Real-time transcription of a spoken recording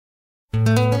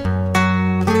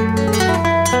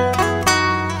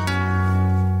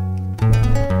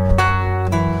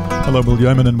Hello, Will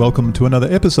Yeoman, and welcome to another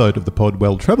episode of the pod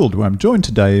Well Travelled, where I'm joined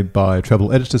today by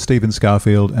travel editor Stephen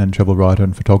Scarfield and travel writer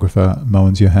and photographer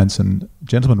Mogens Johansson.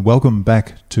 Gentlemen, welcome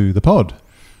back to the pod.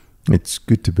 It's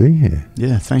good to be here.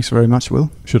 Yeah, thanks very much,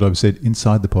 Will. Should I have said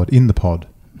inside the pod, in the pod?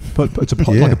 But it's a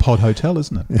pod, like a pod hotel,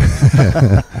 isn't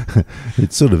it?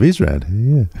 It sort of is round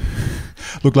here, yeah.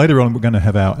 Look, later on we're going to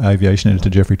have our aviation editor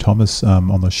Jeffrey Thomas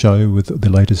on the show with the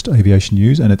latest aviation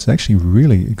news, and it's actually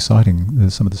really exciting,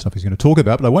 some of the stuff he's going to talk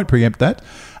about, but I won't preempt that.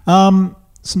 Some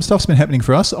stuff's been happening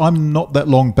for us. I'm not that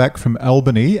long back from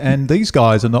Albany, and these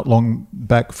guys are not long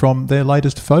back from their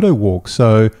latest photo walk.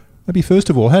 So maybe first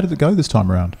of all, how did it go this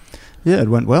time around? Yeah, it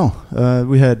went well.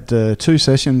 We had two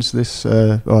sessions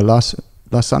last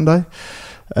Sunday,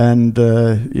 and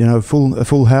a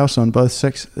full house on both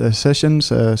sessions.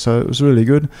 So it was really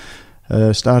good.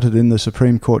 Started in the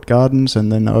Supreme Court Gardens and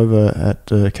then over at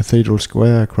Cathedral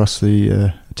Square across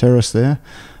the terrace there.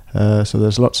 So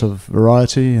there's lots of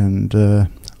variety and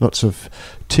lots of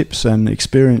tips and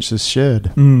experiences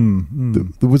shared.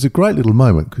 There was a great little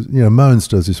moment because Mogens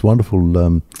does this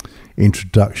wonderful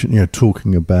introduction,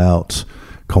 talking about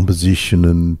composition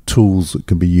and tools that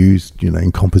can be used,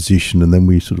 in composition, and then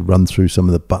we sort of run through some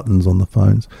of the buttons on the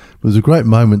phones. There was a great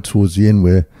moment towards the end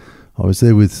where I was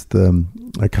there with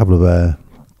a couple of our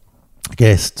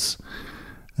guests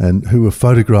and who were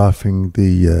photographing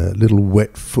the little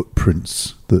wet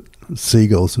footprints that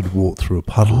seagulls had walked through a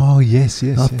puddle. Oh, yes.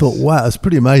 I thought, wow, it's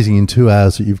pretty amazing in 2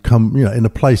 hours that you've come, in a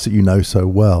place that you know so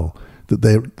well,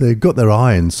 that they got their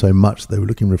eye in so much they were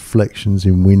looking reflections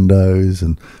in windows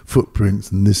and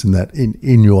footprints and this and that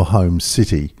in your home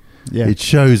city. Yeah. It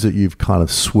shows that you've kind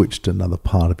of switched another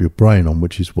part of your brain on,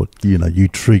 which is what you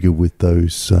trigger with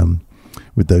those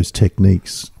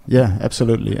techniques. Yeah,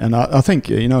 absolutely. And I think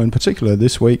in particular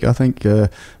this week, I think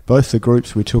both the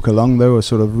groups we took along, they were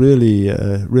sort of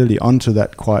really onto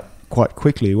that quite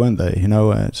quickly, weren't they?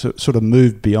 Sort of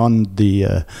moved beyond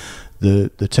the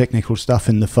technical stuff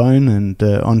in the phone and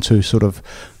onto sort of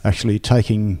actually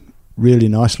taking really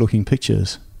nice looking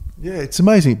pictures. Yeah, it's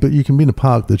amazing. But you can be in a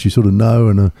park that you sort of know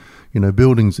and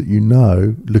buildings that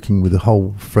looking with a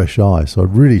whole fresh eye. So I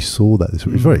really saw that. It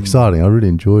was very exciting. I really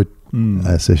enjoyed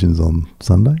our sessions on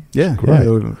Sunday. Yeah,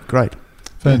 great.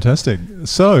 Fantastic.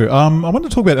 So I want to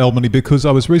talk about Albany because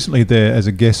I was recently there as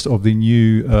a guest of the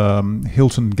new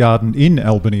Hilton Garden Inn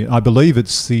Albany. I believe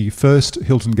it's the first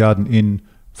Hilton Garden Inn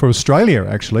for Australia,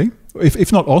 actually,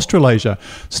 if not Australasia.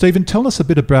 Stephen, tell us a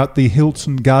bit about the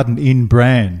Hilton Garden Inn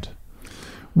brand.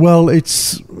 Well, even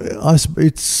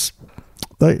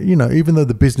though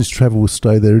the business travel will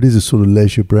stay there, it is a sort of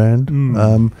leisure brand.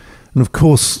 And of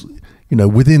course,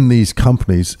 within these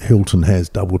companies, Hilton has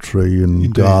DoubleTree and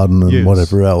Indeed. Garden and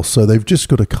whatever else. So they've just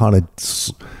got to kind of,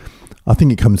 I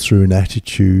think it comes through in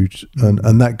attitude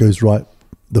and that goes right.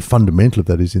 The fundamental of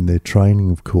that is in their training,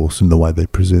 of course, and the way they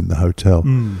present the hotel.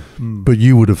 But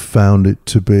you would have found it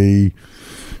to be,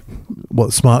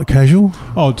 smart casual?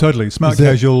 Oh, totally. Smart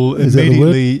casual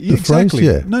immediately. The exactly.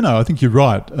 Phrase? Yeah. No, I think you're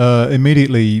right.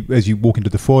 Immediately, as you walk into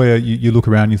the foyer, you look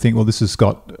around, you think, well, this has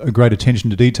got a great attention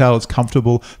to detail. It's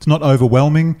comfortable. It's not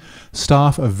overwhelming.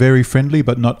 Staff are very friendly,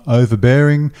 but not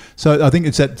overbearing. So I think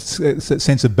it's that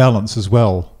sense of balance as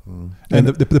well. And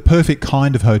the perfect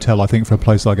kind of hotel, I think, for a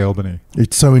place like Albany.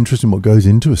 It's so interesting what goes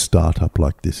into a startup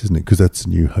like this, isn't it? Because that's a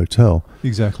new hotel.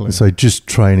 Exactly. And so just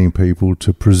training people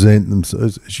to present them,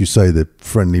 as you say, they're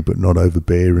friendly but not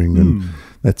overbearing. And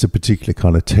that's a particular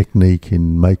kind of technique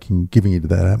in giving it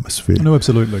that atmosphere. No,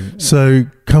 absolutely. So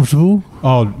comfortable?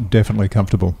 Oh, definitely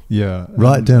comfortable. Yeah.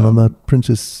 Right down on the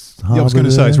Princess Harbour. Yeah, I was going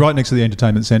to say, it's right next to the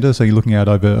entertainment centre, so you're looking out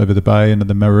over the bay and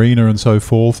the marina and so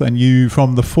forth, and you,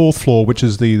 from the fourth floor, which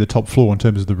is the top floor in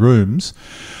terms of the rooms,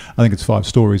 I think it's 5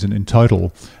 stories in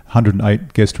total,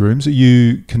 108 guest rooms,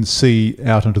 you can see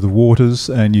out into the waters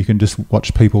and you can just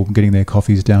watch people getting their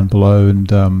coffees down below and,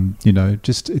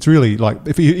 it's really like,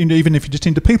 even if you're just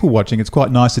into people watching, it's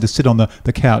quite nice to just sit on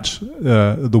the couch,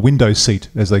 the window seat,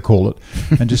 as they call it,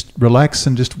 and just relax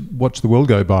and just watch the world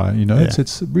go by,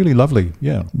 It's really lovely,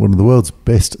 yeah. One of the world's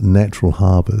best natural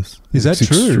harbours. Is that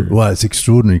true? Well, it's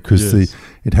extraordinary because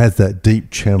it has that deep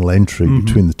channel entry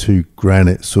between the two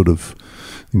granite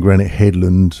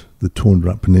headland, the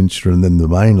Torndirrup Peninsula, and then the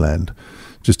mainland.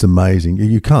 Just amazing.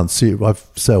 You can't see it. I've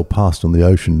sailed past on the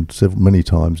ocean many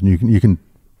times, and you can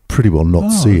pretty well not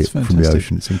see it from the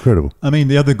ocean. It's incredible. I mean,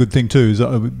 the other good thing too is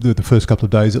the first couple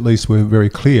of days at least were very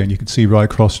clear, and you could see right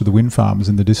across to the wind farms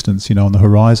in the distance, on the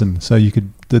horizon. So you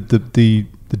could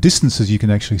the distances you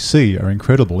can actually see are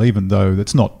incredible, even though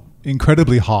it's not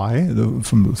incredibly high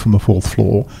from the fourth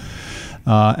floor.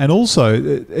 And also,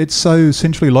 it's so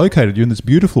centrally located. You're in this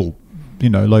beautiful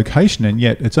location, and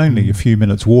yet it's only a few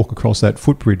minutes walk across that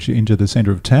footbridge into the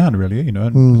centre of town, really,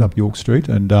 up York Street.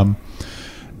 And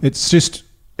it's just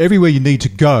everywhere you need to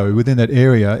go within that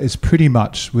area is pretty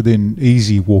much within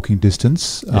easy walking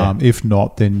distance. If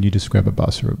not, then you just grab a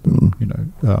bus or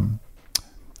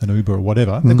an Uber or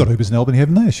whatever. They've got Ubers in Albany,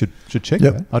 haven't they? Should check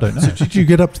that. I don't know. So did you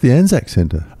get up to the Anzac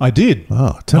Centre? I did.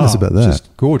 Oh, tell us about that.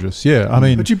 Just gorgeous, yeah. I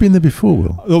mean, but you've been there before,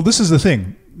 Will. Well, this is the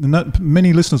thing.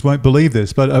 Many listeners won't believe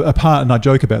this, but and I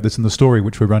joke about this in the story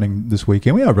which we're running this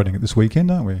weekend. We are running it this weekend,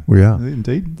 aren't we? We are.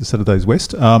 Indeed. The Saturdays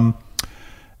West.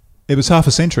 It was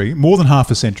more than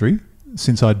half a century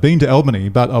since I'd been to Albany,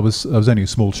 but I was only a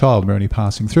small child and we were only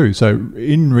passing through. So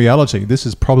in reality, this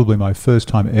is probably my first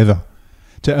time ever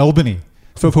to Albany.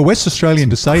 For a West Australian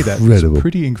to say that is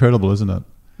pretty incredible, isn't it?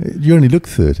 You only look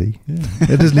 30. Yeah.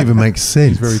 That doesn't even make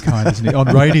sense. He's very kind, isn't he? On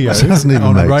radio,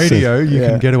 you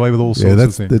can get away with all sorts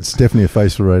of things. That's definitely a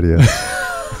face for radio.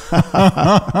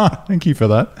 Thank you for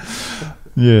that.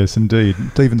 Yes, indeed.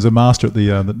 Stephen's a master at the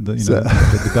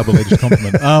double-edged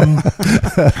compliment.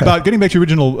 But getting back to your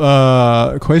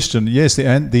original question, yes,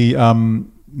 the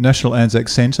National Anzac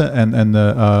Centre and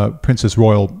the Princess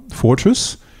Royal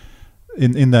Fortress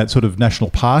in that sort of national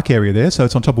park area there. So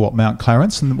it's on top of Mount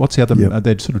Clarence, and what's the other?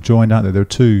 They're sort of joined, aren't they? There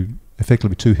are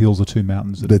effectively two hills or two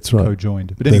mountains that are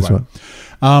co-joined. But anyway,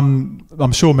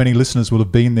 I'm sure many listeners will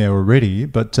have been there already,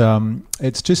 but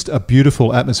it's just a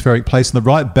beautiful atmospheric place, and the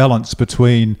right balance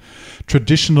between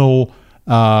traditional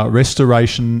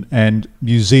restoration and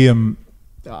museum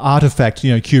artifact,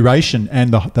 curation,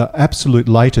 and the absolute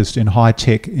latest in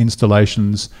high-tech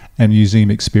installations and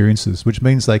museum experiences, which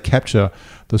means they capture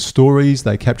the stories,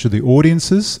 they capture the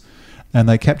audiences, and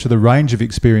they capture the range of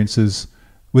experiences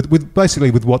with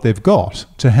basically with what they've got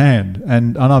to hand,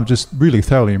 and I'm just really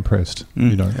thoroughly impressed.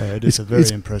 It is very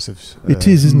impressive. It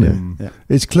is, isn't it? Yeah.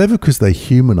 It's clever because they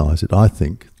humanise it. I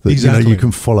think that exactly. You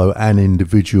can follow an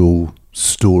individual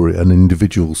story, an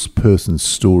individual person's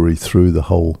story through the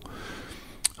whole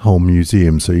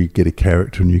museum, so you get a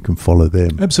character and you can follow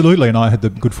them. Absolutely, and I had the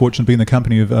good fortune to be in the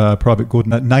company of Private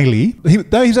Gordon Nailey. He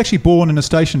was actually born in a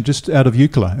station just out of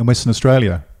Eucla in Western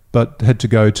Australia, but had to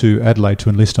go to Adelaide to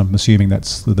enlist. I'm assuming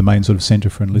that's the main sort of centre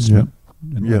for enlistment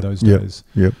in those days.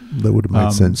 Yep, that would have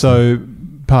made sense. So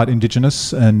part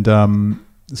Indigenous, and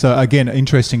so again,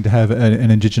 interesting to have an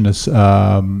Indigenous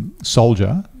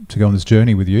soldier to go on this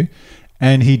journey with you.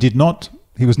 And he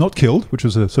was not killed, which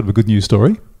was a sort of a good news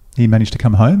story. He managed to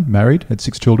come home, married, had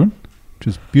 6 children, which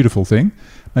is a beautiful thing.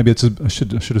 Maybe I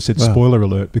should have said spoiler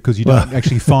alert, because you don't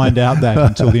actually find out that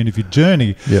until the end of your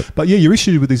journey. Yep. But you're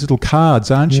issued with these little cards,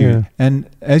 aren't you? And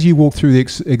as you walk through the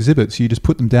exhibits, you just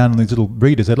put them down on these little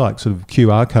readers. They're like sort of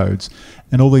QR codes.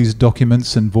 And all these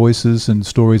documents and voices and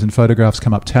stories and photographs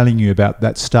come up telling you about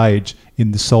that stage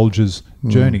in the soldier's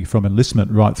journey from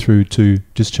enlistment right through to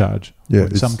discharge. Yeah,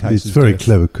 in some cases, it's very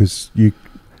clever, because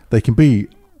they can be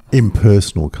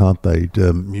impersonal, can't they?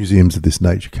 Museums of this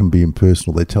nature can be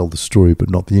impersonal. They tell the story, but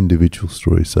not the individual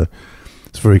story. So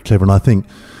it's very clever. And I think,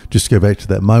 just to go back to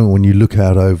that moment when you look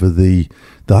out over the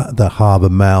harbour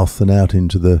mouth and out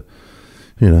into the,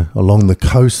 along the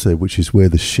coast there, which is where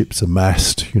the ships are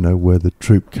massed, where the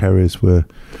troop carriers were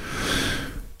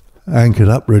anchored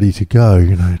up, ready to go.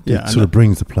 It sort of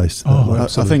brings the place to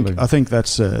that. I think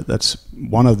that's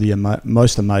one of the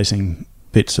most amazing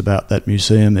bits about that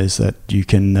museum, is that you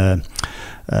can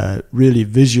really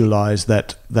visualize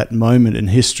that moment in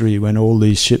history when all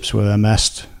these ships were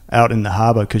amassed out in the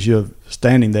harbour, because you're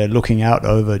standing there looking out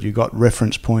over it. You've got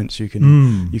reference points. You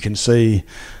can see,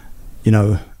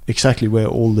 exactly where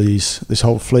all this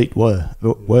whole fleet were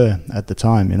at the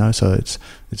time. So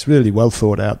it's really well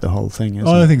thought out, the whole thing, isn't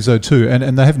it? I think so too,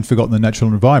 and they haven't forgotten the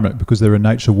natural environment, because there are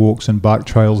nature walks and bike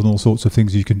trails and all sorts of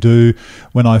things you can do.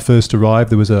 When I first arrived,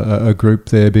 there was a group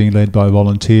there being led by a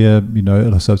volunteer,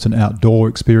 so it's an outdoor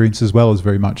experience as well as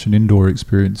very much an indoor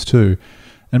experience too.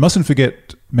 And mustn't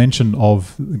forget mention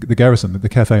of the Garrison, the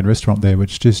cafe and restaurant there,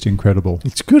 which is just incredible.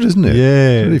 It's good, isn't it?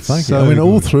 Yeah, it's really funky. So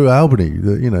all through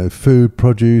Albany, food,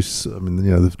 produce,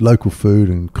 the local food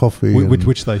and coffee,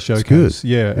 which they showcase.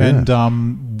 Yeah, and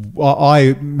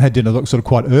I had dinner sort of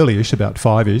quite early-ish, about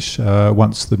 5-ish,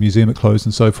 once the museum had closed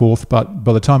and so forth. But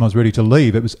by the time I was ready to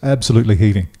leave, it was absolutely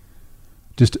heaving.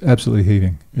 Just absolutely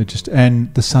heaving.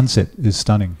 And the sunset is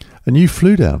stunning. And you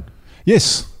flew down?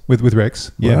 Yes. With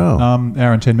Rex, Wow.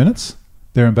 Hour and 10 minutes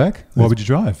there and back. Why would you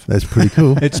drive? That's pretty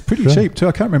cool. It's pretty cheap too.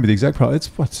 I can't remember the exact price.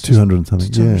 It's 200 and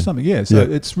something. 200 something. Yeah. So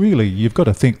it's really, you've got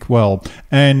to think well.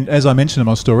 And as I mentioned in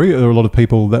my story, there are a lot of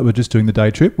people that were just doing the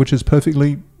day trip, which is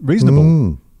perfectly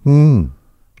reasonable.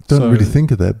 don't really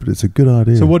think of that, but it's a good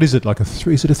idea. So what is it, like is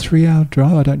it a 3-hour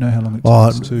drive? I don't know how long it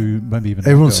takes to maybe even...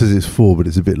 Everyone says it's 4, but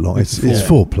it's a bit long. It's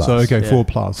 4 plus. So, okay, 4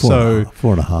 plus.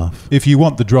 4.5. If you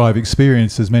want the drive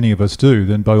experience, as many of us do,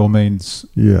 then by all means...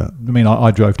 Yeah. I mean,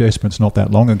 I drove to Esperance not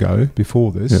that long ago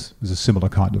before this. It was a similar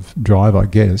kind of drive, I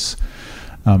guess.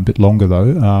 A bit longer,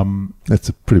 though. That's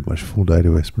a pretty much full day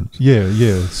to Esperance.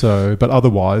 Yeah. So, but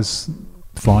otherwise,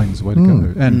 flying's the way to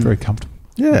go. And very comfortable.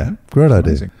 Yeah, great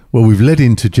idea. Amazing. Well, we've led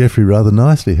into Jeffrey rather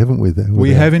nicely, haven't we?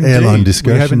 We have indeed. Airline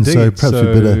discussion, so perhaps we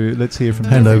better let's hear from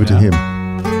hand over to him.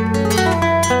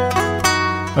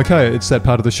 Okay, it's that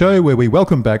part of the show where we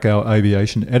welcome back our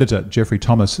aviation editor, Jeffrey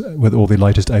Thomas, with all the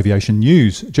latest aviation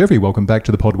news. Jeffrey, welcome back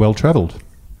to the pod Well Travelled.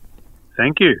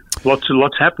 Thank you. Lots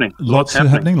happening. Lots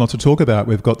happening, lots to talk about.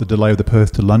 We've got the delay of the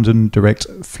Perth to London direct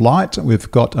flight. We've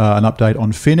got an update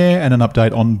on Finnair and an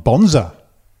update on Bonza.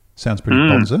 Sounds pretty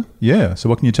bonza. Yeah. So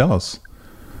what can you tell us?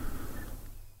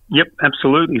 Yep,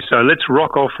 absolutely. So let's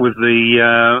rock off with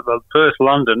the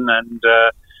Perth-London. And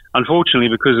unfortunately,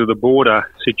 because of the border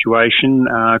situation,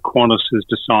 Qantas has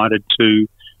decided to,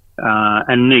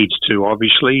 and needs to,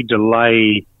 obviously,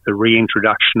 delay the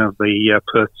reintroduction of the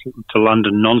Perth to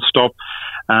London non-stop.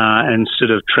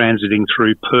 Instead of transiting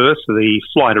through Perth, the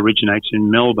flight originates in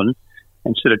Melbourne.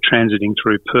 Instead of transiting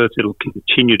through Perth, it'll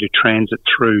continue to transit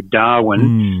through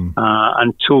Darwin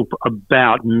until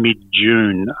about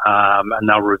mid-June, and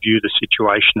they'll review the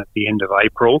situation at the end of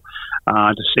April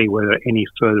to see whether any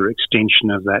further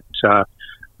extension of that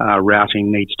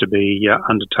routing needs to be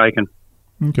undertaken.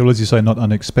 Okay, well, as you say, not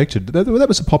unexpected. That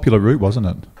was a popular route, wasn't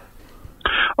it?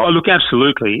 Oh, look,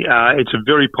 absolutely. It's a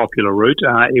very popular route.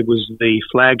 It was the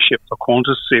flagship for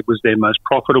Qantas. It was their most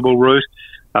profitable route.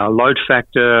 Load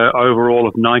factor overall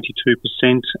of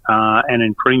 92%, and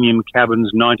in premium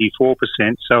cabins 94%.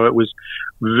 So it was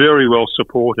very well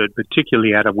supported,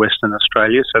 particularly out of Western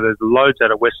Australia. So the loads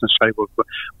out of Western Australia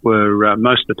were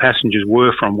most of the passengers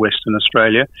were from Western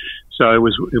Australia. So it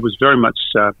was very much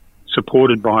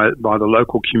supported by the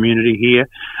local community here.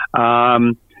 But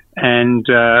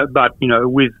you know,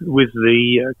 with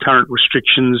the current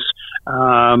restrictions,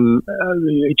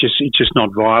 it's just not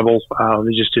viable.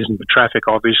 There just isn't the traffic,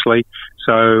 obviously.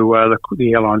 So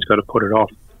the airline's got to put it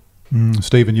off.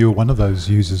 Stephen, you were one of those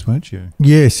users, weren't you?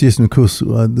 Yes, and of course,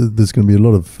 there's going to be a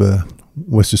lot of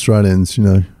West Australians, you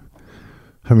know,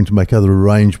 having to make other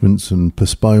arrangements and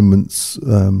postponements at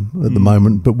the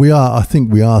moment. But I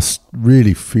think we are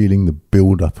really feeling the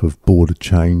build-up of border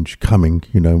change coming.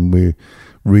 You know, and we're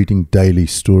reading daily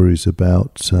stories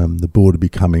about the border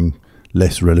becoming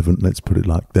less relevant, let's put it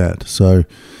like that. So,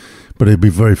 but it'd be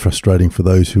very frustrating for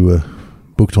those who are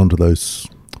booked onto those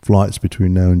flights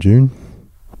between now and June.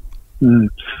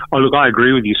 Oh, look, I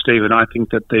agree with you, Stephen. I think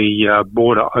that the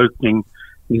border opening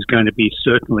is going to be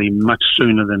certainly much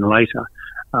sooner than later.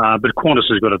 But Qantas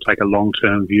has got to take a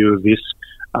long-term view of this,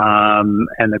 and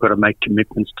they've got to make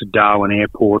commitments to Darwin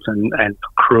Airport and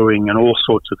crewing and all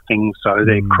sorts of things, so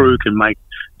their crew can make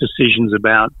decisions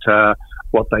about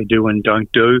what they do and don't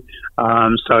do.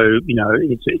 So, you know,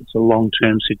 it's a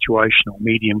long-term situation or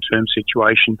medium-term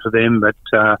situation for them, but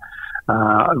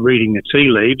reading the tea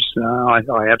leaves, I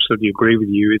absolutely agree with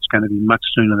you. It's going to be much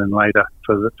sooner than later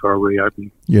for a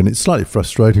reopening. Yeah, and it's slightly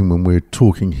frustrating when we're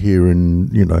talking here in,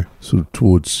 you know, sort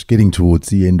of getting towards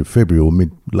the end of February or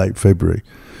late February.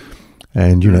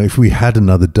 And, you know, if we had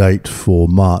another date for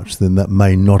March, then that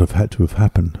may not have had to have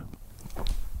happened.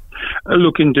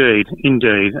 Look, indeed. And,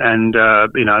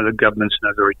 you know, the government's in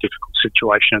a very difficult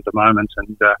situation at the moment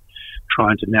and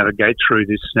trying to navigate through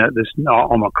this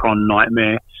Omicron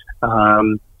nightmare.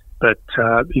 But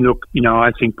look, you know,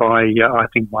 I think by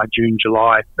June,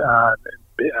 July,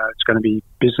 it's going to be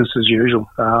business as usual.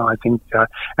 I think,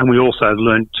 and we also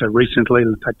learnt recently,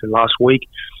 in fact, last week,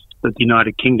 that the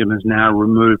United Kingdom has now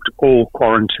removed all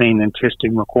quarantine and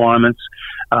testing requirements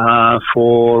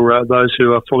for those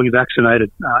who are fully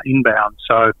vaccinated inbound.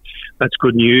 So that's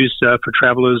good news for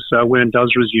travellers when it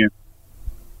does resume.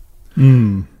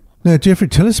 Now, Jeffrey,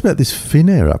 tell us about this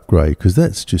Finnair upgrade, because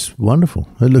that's just wonderful.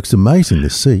 It looks amazing, the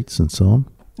seats and so on.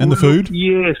 And the food?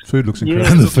 Yes. Food looks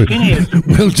incredible. And the food.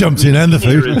 Will jumps in, and the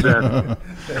food.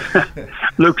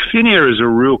 Look, Finnair is a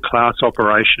real class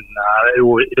operation.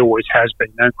 It always has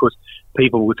been. Now, of course,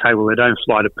 people will say, well, they don't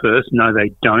fly to Perth. No,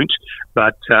 they don't.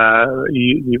 But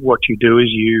what you do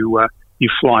is you You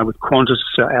fly with Qantas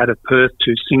out of Perth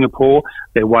to Singapore.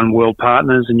 They're One World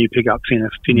partners, and you pick up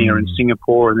Finnair in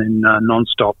Singapore, and then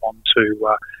non-stop on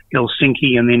to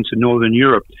Helsinki and then to Northern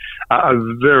Europe. A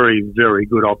very, very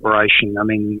good operation. I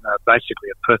mean, basically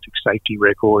a perfect safety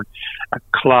record, a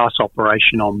class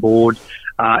operation on board.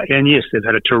 And yes, they've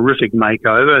had a terrific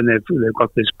makeover, and they've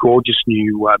got this gorgeous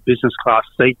new business class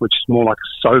seat, which is more like a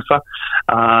sofa.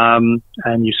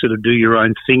 And you sort of do your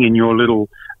own thing in your little,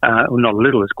 well, not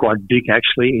little, it's quite big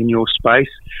actually, in your space.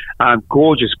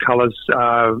 Gorgeous colours,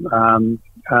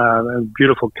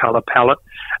 beautiful colour palette.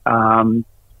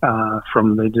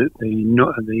 From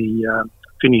the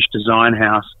Finnish design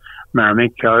house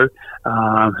Marimekko,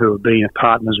 who have been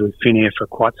partners with Finnair for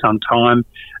quite some time.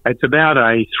 It's about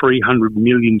a $300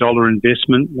 million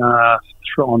investment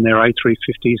on their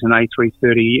A350s and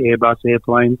A330 Airbus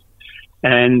airplanes.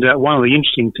 And one of the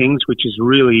interesting things, which is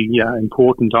really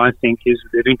important, I think, is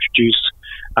they've introduced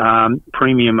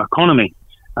premium economy.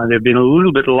 They've been a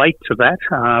little bit late to that,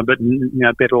 but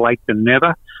better late than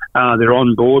never. They're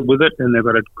on board with it, and they've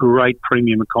got a great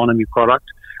premium economy product.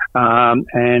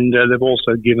 And they've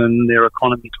also given their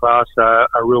economy class a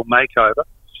real makeover.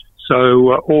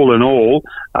 So all in all,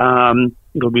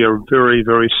 it'll be a very,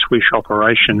 very swish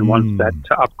operation once that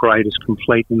upgrade is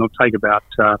complete, and it'll take about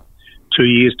 2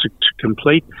 years to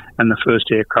complete, and the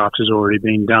first aircraft has already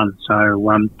been done. So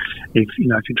if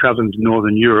you're travelling to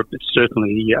Northern Europe, it's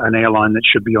certainly an airline that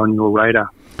should be on your radar.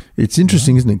 It's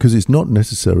interesting, isn't it? Because it's not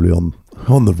necessarily on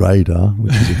the radar,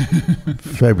 which is a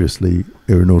fabulously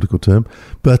aeronautical term.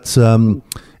 But,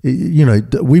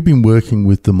 we've been working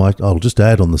with them. I'll just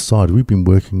add on the side, we've been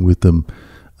working with them.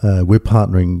 We're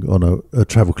partnering on a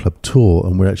travel club tour,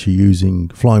 and we're actually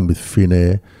flying with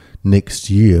Finnair next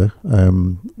year.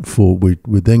 We're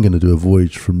then going to do a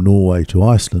voyage from Norway to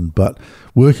Iceland, but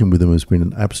working with them has been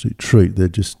an absolute treat. They're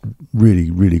just really,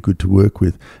 really good to work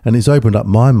with, and it's opened up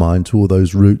my mind to all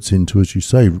those routes into, as you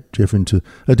say, Jeff, into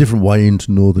a different way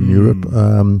into Northern Europe,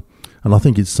 and I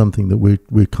think it's something that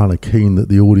we're kind of keen that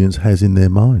the audience has in their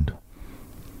mind.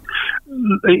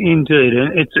 Indeed,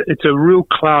 and it's a real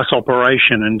class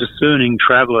operation, and discerning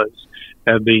travellers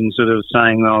have been sort of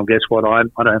saying, well, guess what, I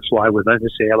don't fly with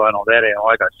this airline or that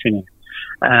airline, I go Finnair.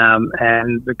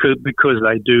 And because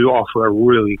they do offer a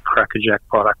really crackerjack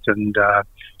product and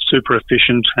super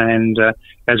efficient, and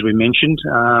as we mentioned,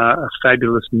 a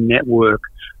fabulous network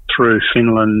through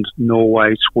Finland,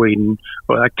 Norway, Sweden.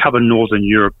 Well, they cover Northern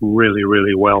Europe really,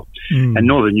 really well. And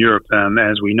Northern Europe,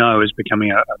 as we know, is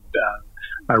becoming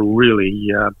a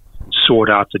really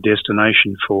sought-after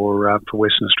destination for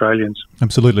Western Australians.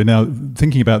 Absolutely. Now,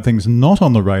 thinking about things not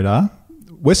on the radar,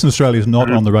 Western Australia is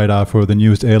not on the radar for the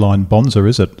newest airline, Bonza,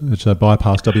 is it? It's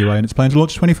bypassed WA, and it's planned to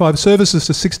launch 25 services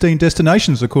to 16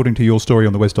 destinations, according to your story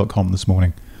on thewest.com this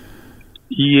morning.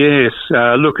 Yes.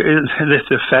 Look,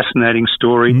 that's a fascinating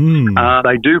story.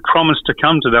 They do promise to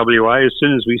come to WA as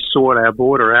soon as we sort our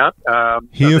border out.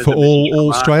 Here for all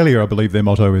Australia, I believe their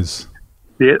motto is.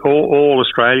 Yeah, all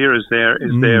Australia is their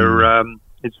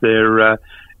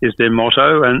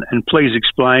motto, and please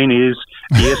explain is,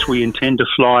 yes, we intend to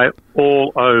fly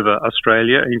all over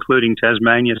Australia, including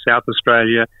Tasmania, South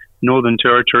Australia, Northern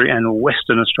Territory, and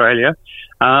Western Australia.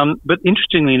 But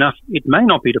interestingly enough, it may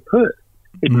not be to Perth.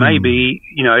 It may be,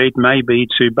 it may be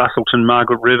to Busselton,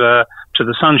 Margaret River, to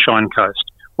the Sunshine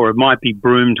Coast, or it might be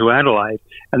Broome to Adelaide.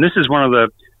 And this is one of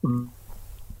the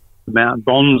Mount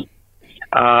Bonds.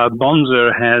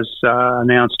 Bonza has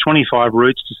announced 25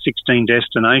 routes to 16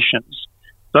 destinations.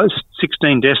 Those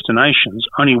 16 destinations,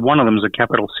 only one of them is a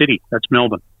capital city. That's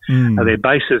Melbourne. Their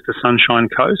base is the Sunshine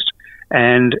Coast,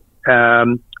 and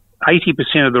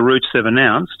 80% of the routes they've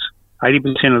announced,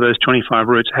 80% of those 25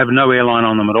 routes have no airline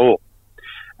on them at all.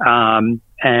 And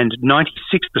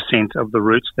 96% of the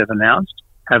routes they've announced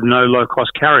have no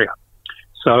low-cost carrier.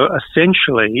 So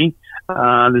essentially,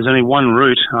 there's only one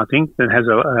route, I think, that has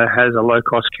a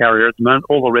low-cost carrier at the moment.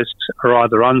 All the rest are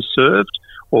either unserved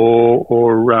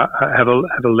or have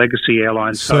a legacy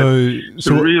airline. So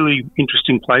really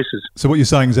interesting places. So what you're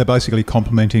saying is they're basically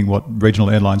complementing what regional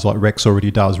airlines like Rex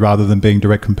already does, rather than being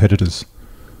direct competitors.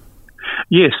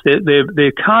 Yes,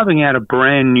 they're carving out a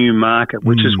brand new market,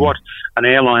 which is what an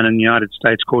airline in the United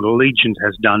States called Allegiant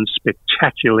has done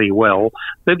spectacularly well.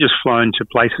 They've just flown to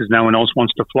places no one else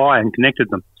wants to fly and connected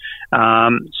them.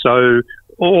 So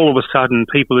all of a sudden,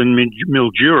 people in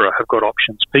Mildura have got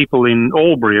options. People in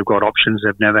Albury have got options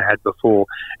they've never had before.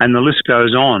 And the list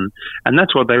goes on. And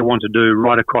that's what they want to do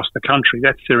right across the country.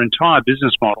 That's their entire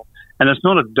business model. And it's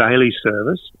not a daily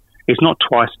service. It's not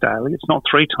twice daily. It's not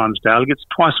 3 times daily. It's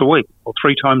twice a week or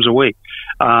 3 times a week.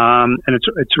 And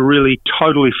it's really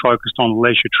totally focused on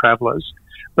leisure travellers.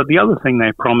 But the other thing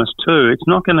they promise too, it's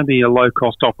not going to be a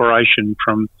low-cost operation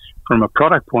from a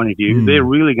product point of view. They're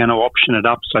really going to option it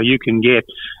up so you can get,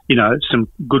 some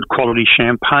good quality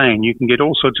champagne. You can get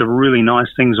all sorts of really nice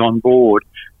things on board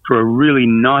for a really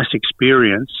nice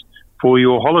experience for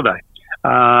your holiday.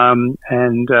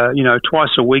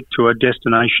 Twice a week to a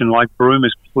destination like Broome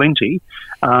is plenty,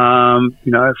 from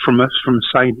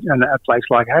say a place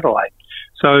like Adelaide.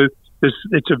 So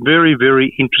it's a very,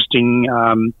 very interesting,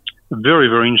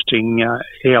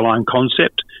 airline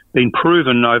concept, been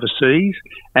proven overseas.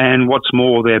 And what's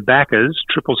more, their backers,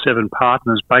 777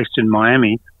 Partners based in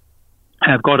Miami,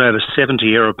 have got over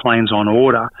 70 aeroplanes on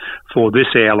order for this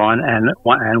airline and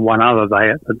one other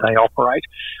that they operate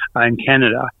in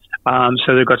Canada.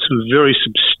 So they've got some very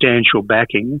substantial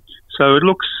backing. So it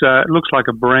looks like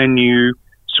a brand new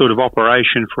sort of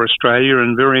operation for Australia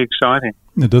and very exciting.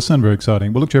 It does sound very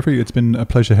exciting. Well, look, Jeffrey, it's been a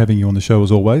pleasure having you on the show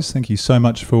as always. Thank you so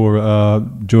much for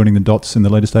joining the dots in the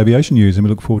latest aviation news, and we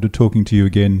look forward to talking to you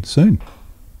again soon.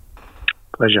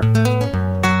 Pleasure.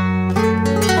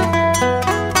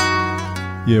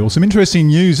 Yeah, well, some interesting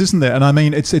news, isn't there? And I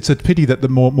mean, it's a pity that the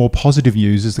more positive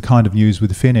news is the kind of news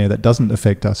with Finnair that doesn't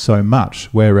affect us so much,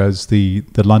 whereas the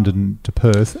London to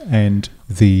Perth and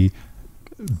the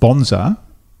Bonza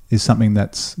is something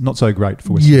that's not so great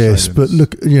for Western Yes, Australians.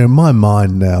 but look, my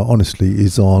mind now, honestly,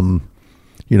 is on,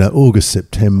 August,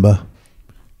 September.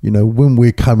 When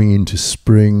we're coming into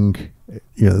spring,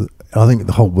 I think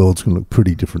the whole world's going to look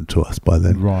pretty different to us by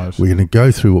then. Right. We're going to go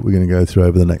through what we're going to go through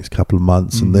over the next couple of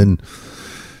months, and then,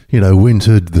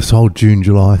 winter, this whole June,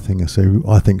 July thing. So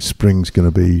I think spring's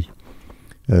going to be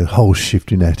a whole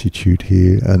shift in attitude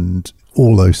here, and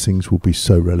all those things will be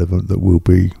so relevant that we'll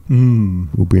be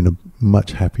in a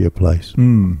much happier place.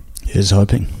 Here's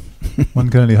hoping. One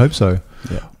can only hope so.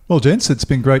 Yeah. Well, gents, it's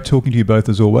been great talking to you both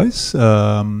as always.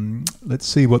 Let's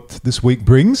see what this week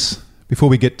brings before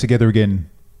we get together again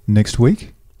next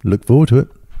week. Look forward to it.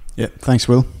 Yeah. Thanks,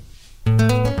 Will.